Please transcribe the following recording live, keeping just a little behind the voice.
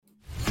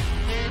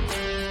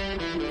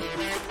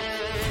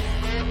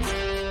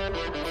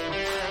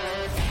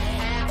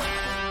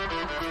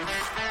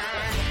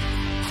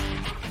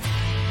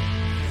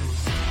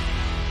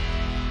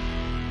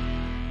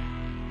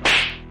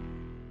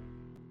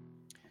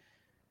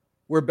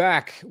We're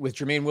back with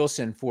Jermaine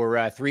Wilson for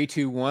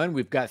 3-2-1.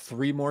 We've got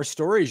 3 more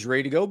stories.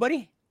 Ready to go,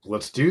 buddy?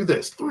 Let's do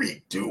this.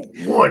 3, 2,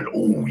 1.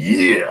 Oh,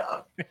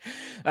 yeah.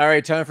 All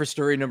right, time for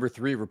story number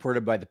 3,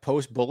 reported by the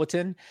Post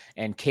Bulletin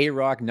and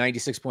K-Rock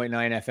 96.9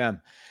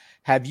 FM.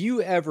 Have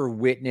you ever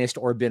witnessed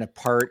or been a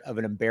part of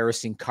an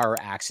embarrassing car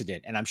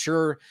accident? And I'm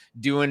sure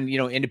doing,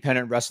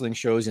 independent wrestling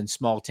shows in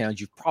small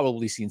towns, you've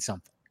probably seen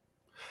something.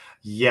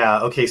 Yeah.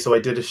 Okay. So I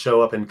did a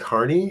show up in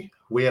Kearney,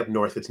 way up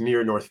north. It's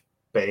near North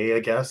Bay, I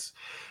guess.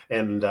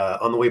 And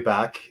on the way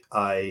back,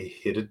 I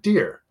hit a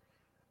deer.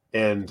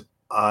 And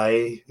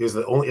I've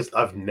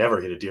never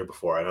hit a deer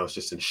before. And I was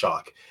just in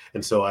shock.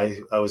 And so I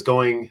was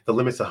going, the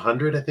limit's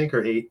 100, I think,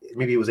 or 8,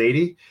 maybe it was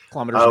 80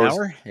 kilometers an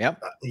hour.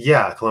 Yep.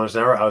 Yeah. Kilometers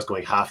an hour. I was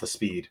going half the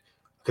speed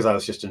because I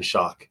was just in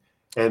shock.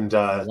 And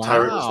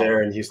Tyrant was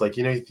there, and he's like,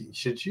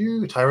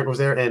 Tyrant was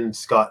there, and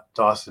Scott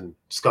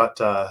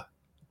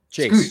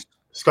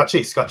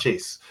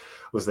Chase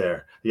was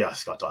there. Yeah,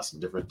 Scott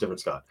Dawson, different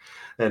Scott.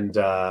 And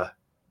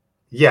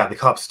the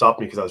cops stopped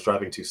me because I was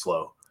driving too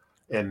slow.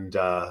 And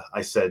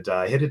I said,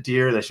 I hit a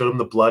deer, and I showed him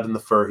the blood and the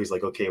fur. He's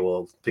like, okay,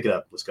 well, pick it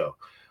up. Let's go.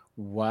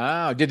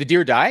 Wow. Did the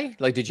deer die?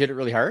 Like, did you hit it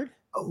really hard?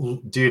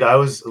 Dude, I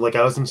was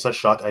in such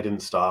shock. I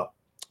didn't stop.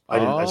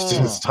 I just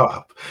didn't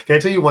stop. Can I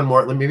tell you one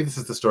more? Maybe this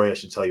is the story I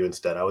should tell you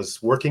instead. I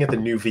was working at the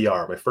New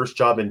VR. My first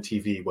job in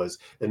TV was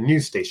a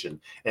news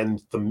station,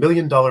 and the $1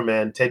 Million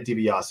Man, Ted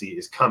DiBiase,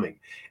 is coming,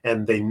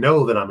 and they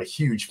know that I'm a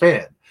huge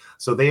fan.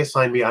 So they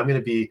assigned me, I'm going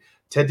to be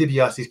Ted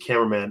DiBiase's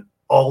cameraman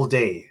all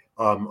day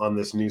on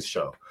this news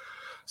show.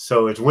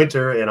 So it's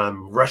winter, and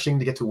I'm rushing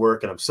to get to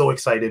work, and I'm so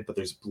excited, but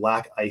there's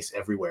black ice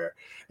everywhere.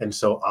 And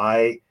so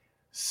I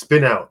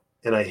spin out,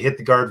 and I hit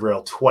the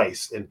guardrail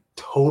twice and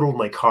totaled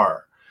my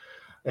car.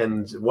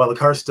 And while the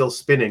car's still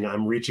spinning,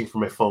 I'm reaching for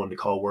my phone to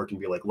call work and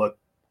be like, look,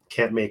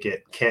 can't make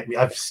it.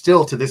 I've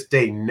still to this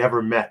day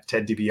never met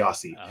Ted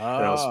DiBiase. And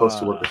I was supposed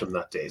to work with him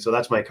that day. So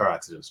that's my car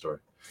accident story.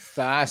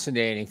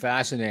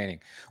 Fascinating.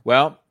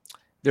 Well,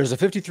 there's a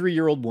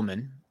 53-year-old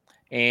woman,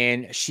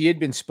 and she had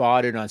been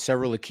spotted on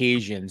several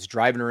occasions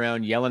driving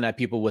around yelling at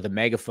people with a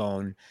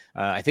megaphone.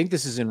 I think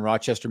this is in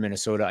Rochester,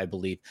 Minnesota, I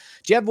believe.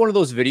 Do you have one of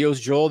those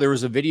videos, Joel? There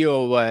was a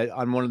video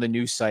on one of the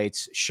news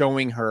sites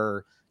showing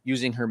her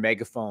using her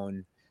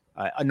megaphone,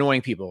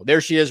 annoying people.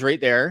 There she is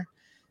right there.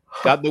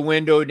 Got the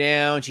window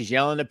down. She's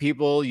yelling at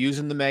people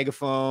using the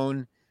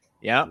megaphone.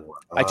 Yeah.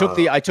 I took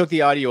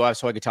the audio off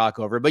so I could talk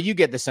over it, but you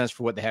get the sense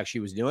for what the heck she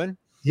was doing.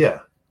 Yeah.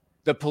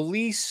 The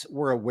police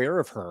were aware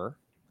of her,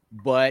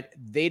 but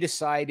they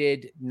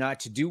decided not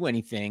to do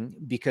anything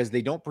because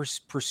they don't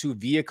pursue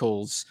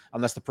vehicles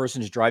unless the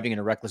person is driving in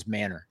a reckless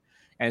manner.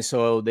 And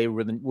so they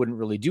wouldn't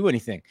really do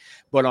anything.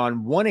 But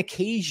on one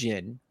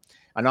occasion,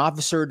 an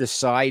officer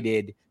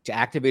decided to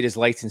activate his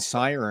lights and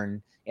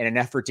siren in an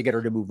effort to get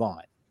her to move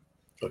on.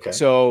 Okay.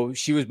 So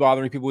she was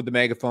bothering people with the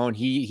megaphone.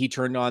 He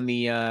turned on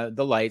the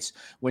lights.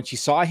 When she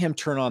saw him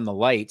turn on the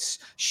lights,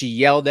 she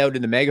yelled out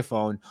in the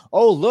megaphone,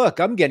 "Oh, look,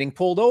 I'm getting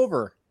pulled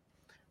over."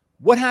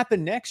 What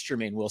happened next,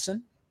 Jermaine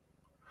Wilson?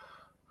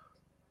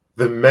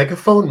 The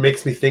megaphone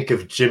makes me think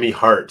of Jimmy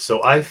Hart.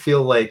 So I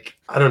feel like,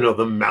 I don't know,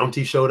 the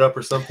Mountie showed up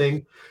or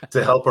something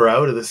to help her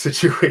out of the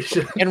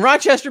situation. In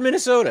Rochester,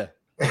 Minnesota.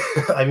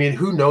 I mean,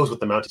 who knows what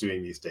the Mount's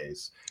doing these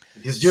days?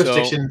 His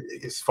jurisdiction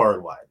is far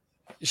and wide.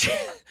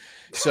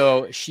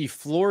 So she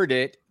floored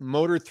it,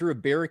 motored through a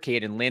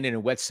barricade, and landed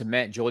in wet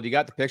cement. Joel, you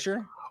got the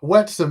picture?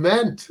 Wet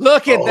cement.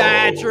 Look at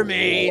that,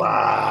 Jermaine.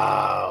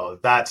 Wow.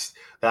 That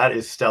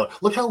is stellar.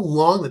 Look how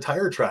long the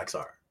tire tracks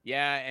are.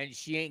 Yeah, and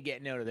she ain't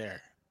getting out of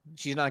there.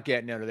 She's not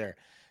getting out of there.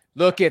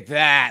 Look at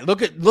that.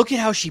 Look at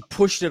how she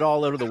pushed it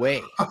all out of the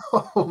way.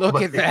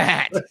 Look at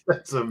that.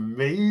 That's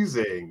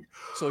amazing.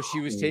 So she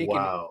was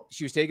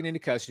taken into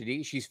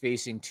custody. She's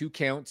facing 2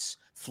 counts,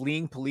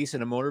 fleeing police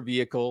in a motor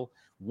vehicle,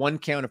 1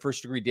 count of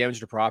first-degree damage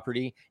to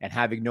property, and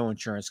having no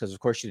insurance because, of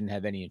course, she didn't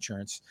have any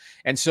insurance.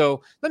 And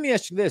so let me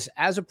ask you this.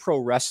 As a pro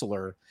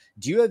wrestler,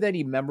 do you have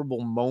any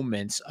memorable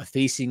moments of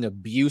facing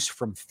abuse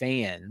from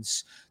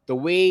fans the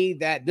way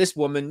that this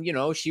woman,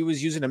 she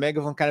was using a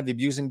megaphone, kind of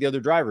abusing the other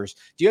drivers?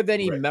 Do you have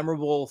any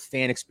memorable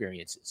fan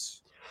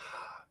experiences?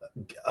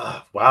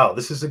 Wow,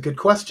 this is a good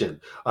question.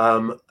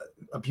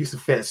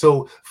 Abusive fans.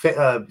 So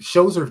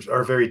shows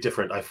are very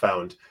different, I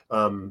found.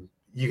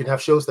 You can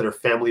have shows that are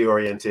family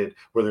oriented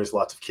where there's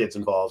lots of kids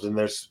involved, and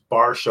there's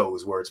bar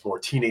shows where it's more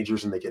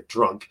teenagers and they get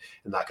drunk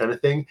and that kind of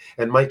thing.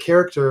 And my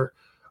character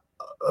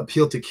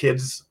appealed to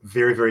kids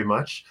very, very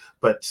much,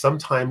 but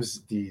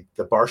sometimes the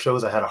bar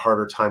shows, I had a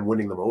harder time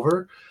winning them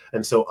over.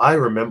 And so I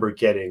remember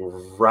getting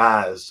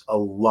razzed a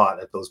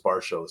lot at those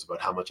bar shows about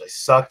how much I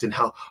sucked and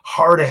how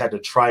hard I had to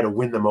try to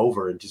win them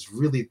over. And just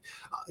really,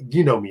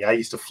 you know me, I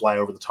used to fly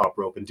over the top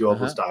rope and do all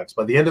those dives.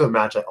 By the end of a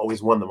match, I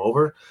always won them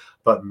over.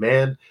 But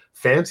man,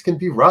 fans can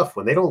be rough.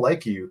 When they don't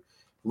like you,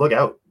 look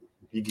out.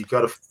 You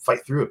got to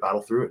fight through it,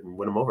 battle through it, and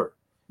win them over.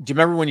 Do you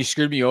remember when you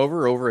screwed me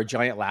over a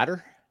giant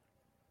ladder?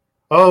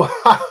 Oh,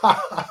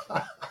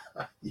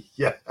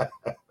 yeah.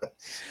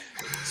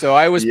 So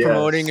I was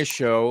promoting a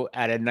show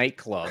at a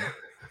nightclub,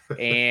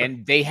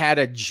 and they had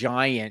a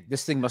giant.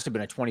 This thing must have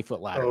been a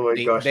 20-foot ladder. Oh my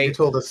They gosh, you they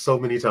told us so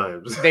many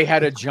times. they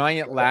had a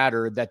giant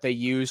ladder that they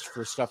used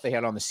for stuff they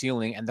had on the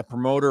ceiling, and the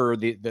promoter or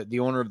the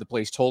owner of the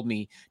place told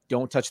me,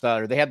 don't touch the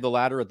ladder. They had the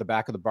ladder at the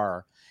back of the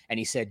bar, and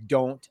he said,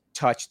 don't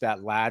touch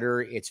that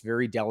ladder. It's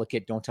very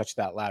delicate. Don't touch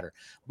that ladder.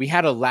 We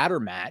had a ladder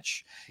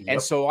match, and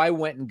Yep, so I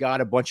went and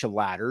got a bunch of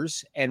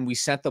ladders, and we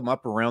sent them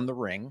up around the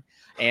ring,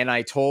 and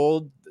I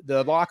told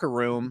the locker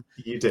room,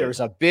 you did. there's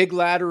a big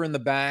ladder in the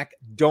back.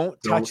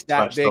 Don't touch Don't that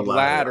touch the big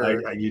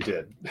ladder. ladder. You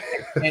did.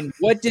 And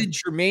what did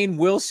Jermaine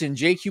Wilson,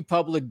 JQ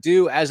Public,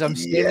 do as I'm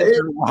standing Yeah.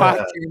 there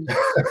watching?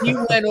 He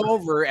went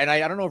over, and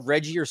I don't know if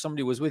Reggie or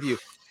somebody was with you.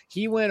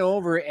 He went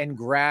over and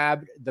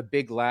grabbed the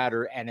big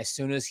ladder. And as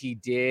soon as he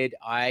did,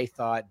 I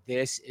thought,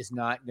 this is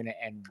not going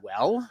to end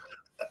well.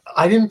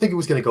 I didn't think it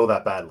was going to go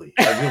that badly.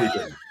 I really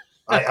didn't.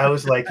 I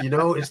was like,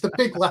 it's the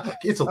big ladder.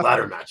 It's a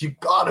ladder match. You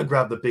got to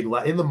grab the big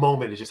ladder. In the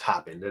moment, it just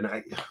happened. And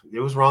it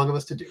was wrong of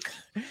us to do.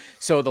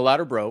 So the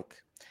ladder broke.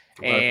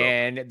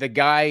 And the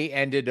guy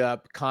ended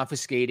up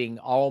confiscating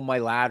all my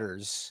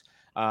ladders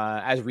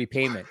as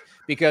repayment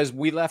because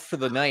we left for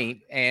the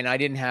night and I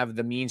didn't have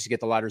the means to get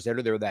the ladders out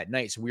of there that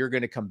night. So we were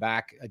going to come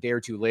back a day or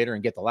two later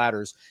and get the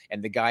ladders.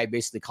 And the guy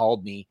basically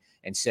called me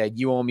and said,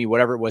 you owe me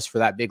whatever it was for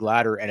that big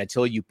ladder. And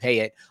until you pay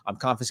it, I'm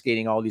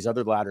confiscating all these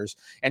other ladders.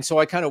 And so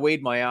I kind of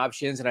weighed my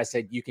options and I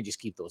said, you can just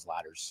keep those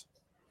ladders.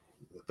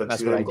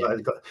 That's what I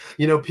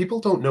did. People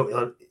don't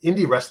know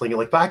indie wrestling.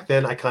 Like back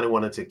then, I kind of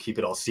wanted to keep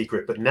it all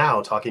secret, but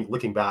now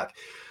looking back,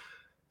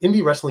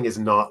 indie wrestling is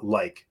not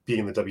like being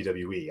in the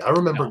WWE. I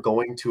remember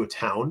going to a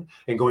town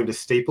and going to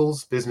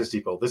Staples Business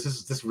Depot.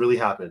 This really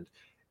happened,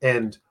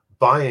 and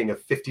buying a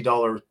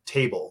 $50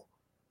 table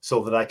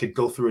so that I could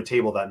go through a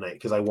table that night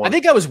because I wanted. I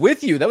think I was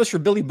with you. That was for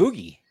Billy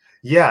Boogie.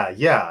 Yeah.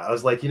 I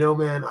was like,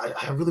 man,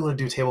 I really want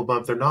to do a table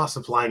bump. They're not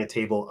supplying a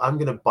table. I'm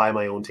going to buy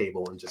my own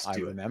table and just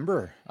do it.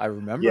 I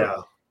remember.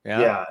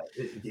 Yeah.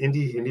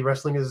 Indie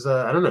wrestling is,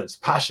 I don't know, it's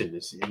passion.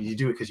 You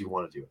do it because you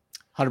want to do it.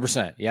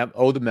 100%. Yep.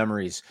 Oh, the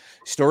memories.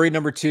 Story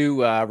number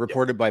 2,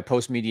 reported by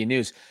Post Media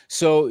News.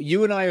 So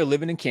you and I are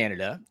living in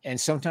Canada, and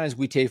sometimes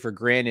we take for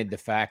granted the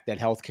fact that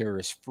healthcare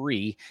is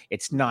free.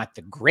 It's not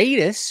the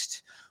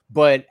greatest,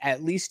 but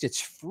at least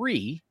it's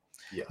free.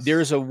 Yes.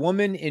 There's a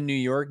woman in New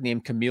York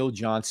named Camille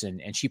Johnson,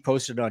 and she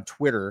posted on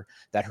Twitter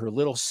that her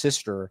little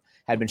sister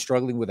had been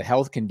struggling with a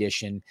health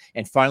condition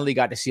and finally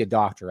got to see a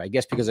doctor. I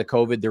guess because of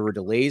COVID, there were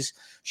delays.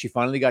 She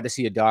finally got to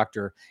see a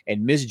doctor,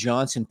 and Ms.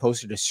 Johnson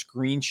posted a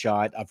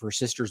screenshot of her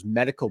sister's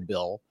medical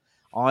bill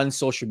on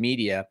social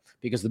media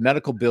because the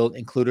medical bill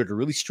included a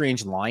really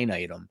strange line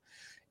item.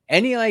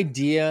 Any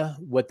idea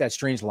what that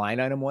strange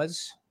line item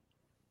was?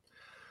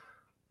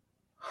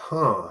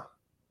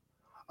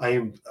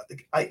 I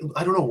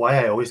don't know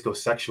why I always go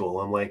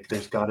sexual. I'm like,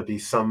 there's got to be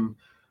some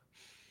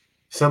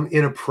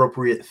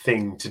inappropriate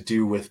thing to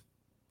do with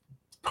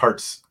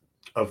parts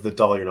of the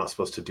doll you're not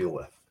supposed to deal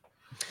with.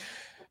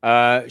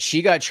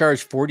 She got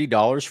charged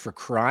 $40 for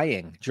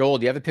crying. Joel,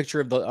 do you have a picture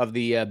of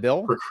the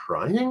bill? For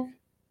crying?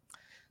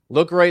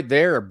 Look right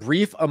there. A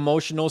brief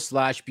emotional /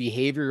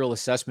 behavioral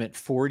assessment,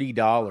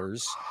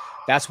 $40.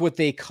 That's what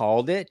they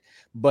called it,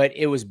 but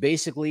it was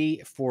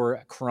basically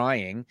for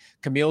crying.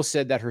 Camille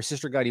said that her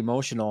sister got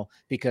emotional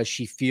because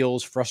she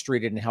feels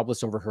frustrated and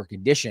helpless over her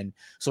condition.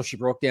 So she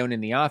broke down in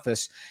the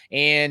office.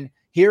 And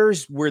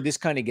here's where this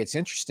kind of gets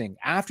interesting.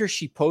 After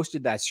she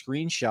posted that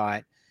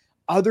screenshot,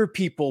 other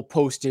people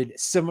posted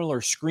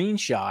similar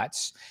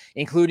screenshots,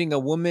 including a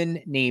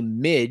woman named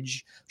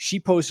Midge.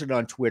 She posted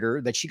on Twitter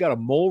that she got a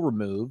mole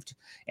removed.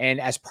 And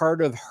as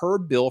part of her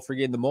bill for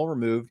getting the mole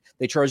removed,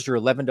 they charged her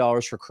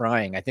 $11 for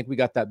crying. I think we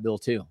got that bill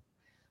too.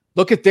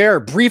 Look at there.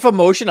 Brief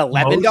emotion,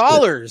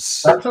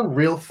 $11. That's a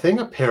real thing,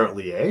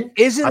 apparently, eh?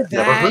 I've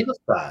never heard of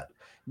that.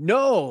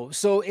 No.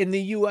 So in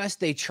the US,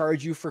 they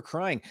charge you for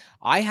crying.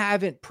 I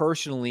haven't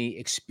personally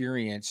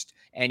experienced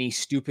any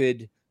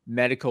stupid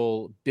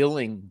medical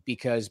billing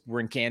because we're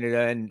in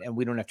Canada and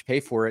we don't have to pay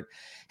for it.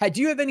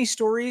 Do you have any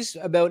stories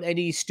about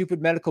any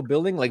stupid medical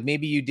billing? Like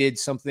maybe you did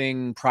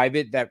something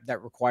private that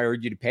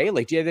required you to pay?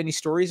 Like, do you have any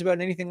stories about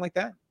anything like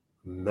that?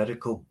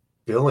 Medical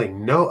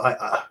billing? No,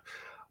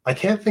 I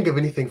can't think of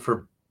anything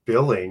for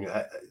billing.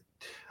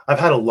 I've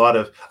had a lot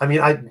of,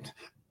 I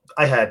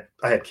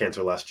had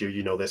cancer last year,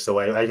 you know this. So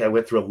I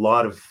went through a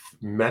lot of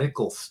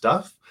medical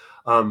stuff,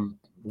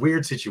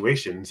 weird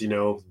situations,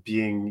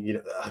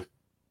 being,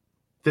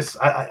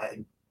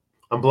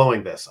 I'm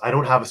blowing this. I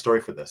don't have a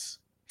story for this.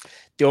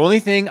 The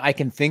only thing I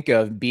can think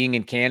of being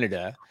in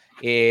Canada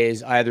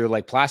is either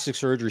like plastic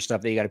surgery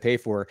stuff that you got to pay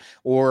for,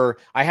 or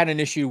I have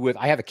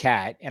a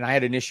cat, and I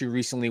had an issue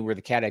recently where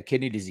the cat had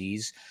kidney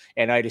disease,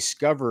 and I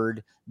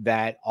discovered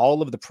that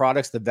all of the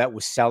products the vet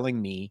was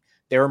selling me,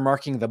 they were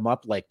marking them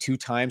up like 2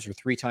 times or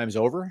 3 times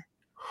over.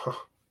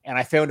 And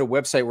I found a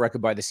website where I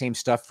could buy the same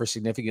stuff for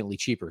significantly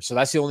cheaper. So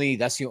that's the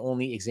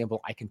only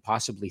example I can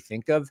possibly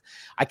think of.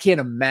 I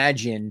can't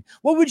imagine.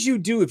 What would you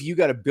do if you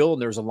got a bill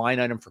and there was a line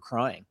item for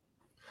crying?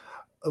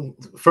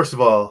 First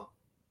of all,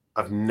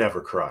 I've never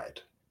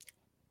cried.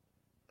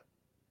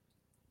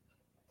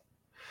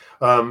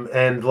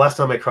 And the last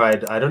time I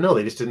cried, I don't know.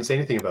 They just didn't say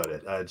anything about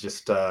it.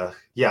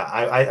 Yeah,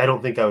 I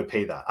don't think I would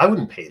pay that. I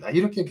wouldn't pay that.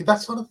 You don't get,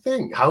 that's not a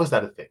thing. How is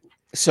that a thing?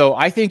 So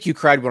I think you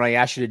cried when I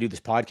asked you to do this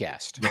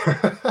podcast.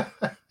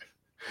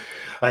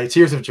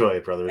 Tears of joy,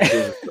 brother.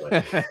 Tears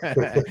of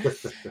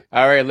joy.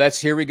 All right,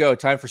 here we go.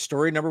 Time for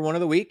story number 1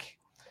 of the week.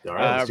 All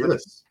right, let's do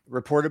this.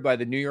 Reported by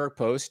the New York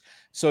Post.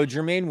 So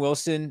Jermaine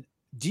Wilson,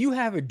 do you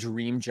have a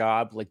dream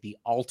job, like the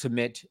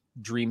ultimate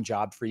dream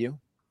job for you?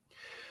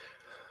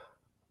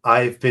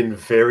 I've been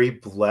very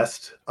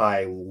blessed.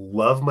 I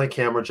love my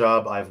camera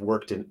job. I've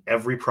worked in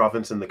every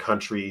province in the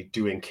country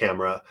doing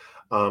camera.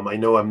 I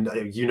know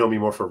you know me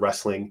more for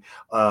wrestling.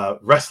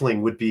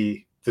 Wrestling would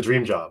be the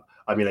dream job.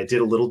 I mean, I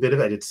did a little bit of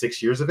it. I did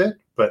 6 years of it,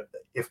 but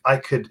if I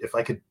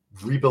could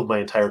rebuild my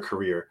entire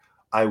career,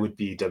 I would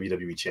be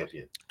WWE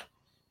champion.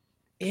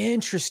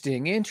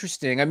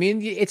 Interesting. I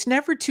mean, it's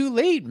never too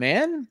late,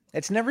 man.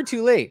 It's never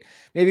too late.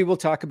 Maybe we'll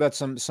talk about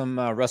some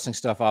wrestling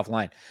stuff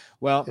offline.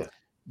 Well, yeah.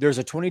 There's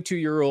a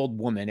 22-year-old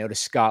woman out of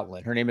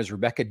Scotland. Her name is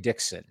Rebecca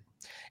Dixon,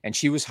 and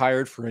she was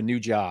hired for a new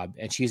job,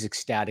 and she's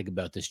ecstatic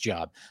about this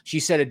job. She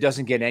said it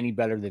doesn't get any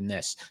better than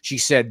this. She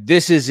said,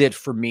 this is it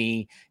for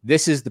me.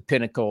 This is the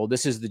pinnacle.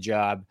 This is the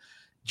job.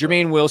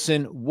 Jermaine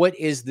Wilson, what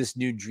is this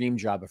new dream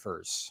job of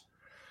hers?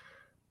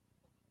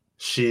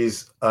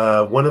 She's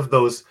one of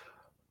those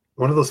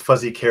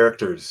fuzzy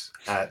characters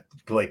at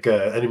like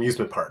an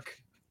amusement park.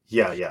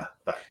 Yeah.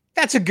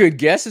 That's a good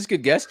guess. That's a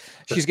good guess.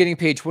 She's getting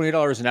paid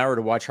 $20 an hour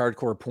to watch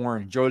hardcore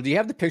porn. Joe, do you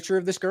have the picture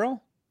of this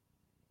girl?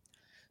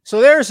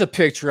 So there's a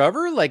picture of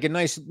her, like a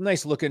nice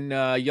looking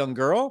young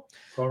girl.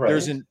 All right.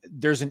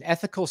 There's an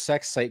ethical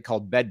sex site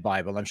called Bed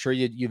Bible. I'm sure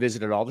you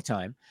visit it all the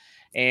time.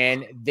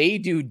 And they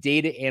do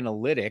data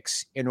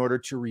analytics in order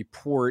to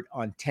report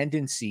on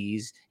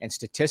tendencies and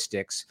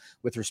statistics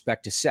with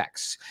respect to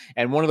sex.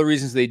 And one of the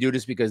reasons they do it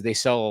is because they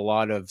sell a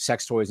lot of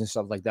sex toys and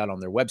stuff like that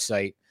on their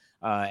website.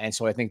 And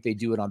so I think they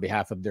do it on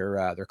behalf of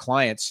their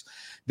clients.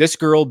 This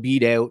girl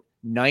beat out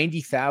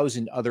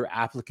 90,000 other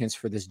applicants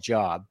for this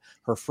job.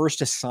 Her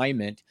first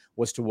assignment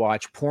was to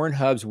watch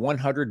Pornhub's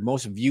 100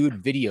 most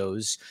viewed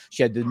videos.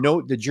 She had to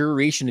note the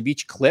duration of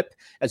each clip,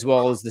 as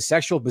well as the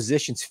sexual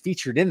positions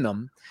featured in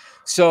them.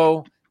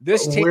 So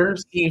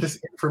where's this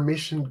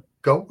information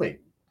going?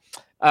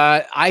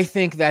 I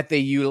think that they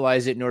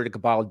utilize it in order to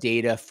compile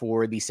data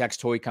for the sex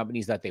toy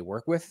companies that they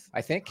work with,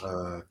 I think.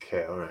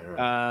 Okay, all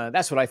right.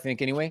 That's what I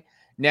think anyway.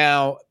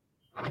 Now,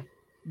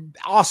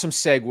 awesome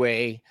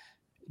segue.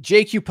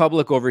 JQ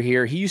Public over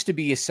here, he used to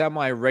be a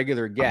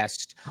semi-regular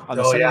guest on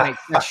the Sunday Night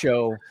Sex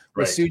Show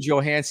with Sue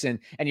Johansson,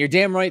 and you're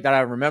damn right that I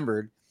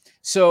remembered.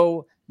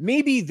 So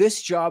maybe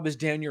this job is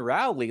down your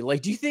alley.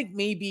 Like, do you think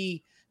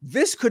maybe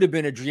this could have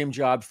been a dream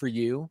job for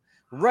you?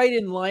 Right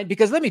in line,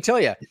 because let me tell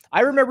you,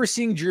 I remember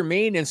seeing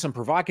Jermaine in some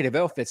provocative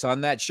outfits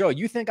on that show.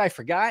 You think I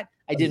forgot?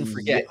 I didn't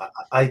forget. Yeah,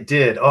 I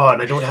did. Oh,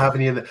 and I don't have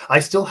any in the. I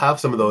still have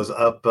some of those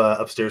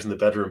upstairs in the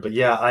bedroom. But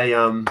yeah,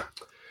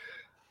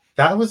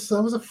 that was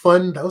a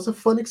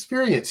fun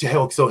experience.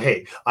 Yeah. So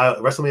hey,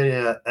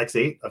 WrestleMania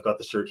X8. I've got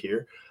the shirt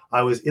here.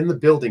 I was in the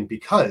building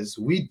because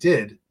we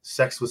did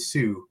Sex with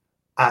Sue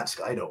at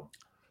Skydome.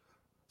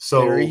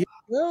 So there you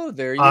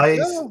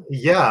go.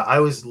 Yeah, I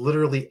was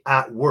literally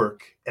at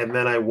work, and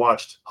then I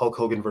watched Hulk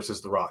Hogan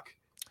versus The Rock.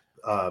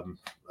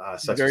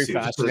 Very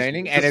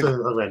fascinating. Just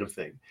a random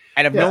thing.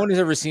 And if no one has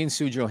ever seen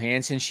Sue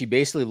Johansson, she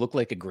basically looked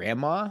like a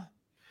grandma.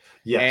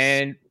 Yes.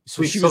 And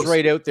so she was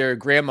right out there,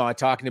 grandma,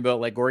 talking about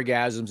like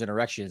orgasms and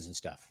erections and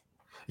stuff.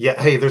 Yeah.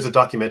 Hey, there's a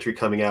documentary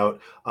coming out.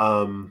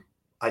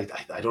 I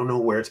don't know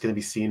where it's going to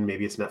be seen.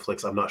 Maybe it's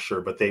Netflix. I'm not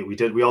sure, but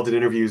we all did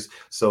interviews.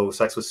 So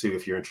Sex with Sue,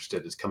 if you're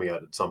interested, is coming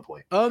out at some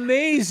point.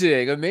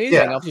 Amazing.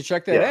 Yeah. I'll have to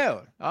check that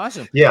out.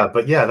 Awesome. Yeah.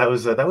 But yeah, that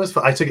was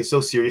fun. I took it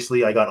so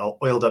seriously. I got all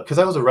oiled up because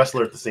I was a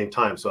wrestler at the same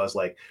time. So I was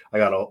like, I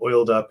got all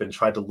oiled up and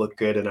tried to look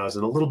good. And I was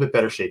in a little bit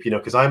better shape,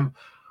 because I'm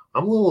a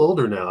little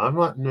older now. I'm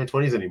not in my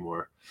 20s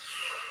anymore.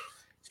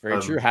 It's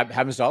very true.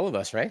 Happens to all of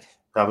us, right?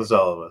 Happens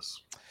to all of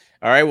us.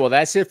 All right. Well,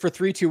 that's it for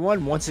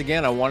 3-2-1. Once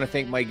again, I want to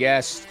thank my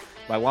guest,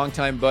 my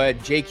longtime bud,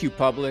 JQ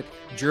Public,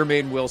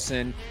 Jermaine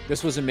Wilson.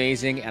 This was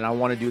amazing, and I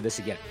want to do this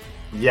again.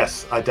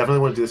 Yes, I definitely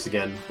want to do this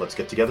again. Let's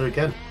get together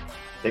again.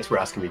 Thanks for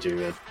asking me,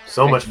 Jimmy, man.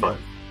 So much fun.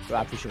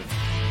 I appreciate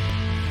it.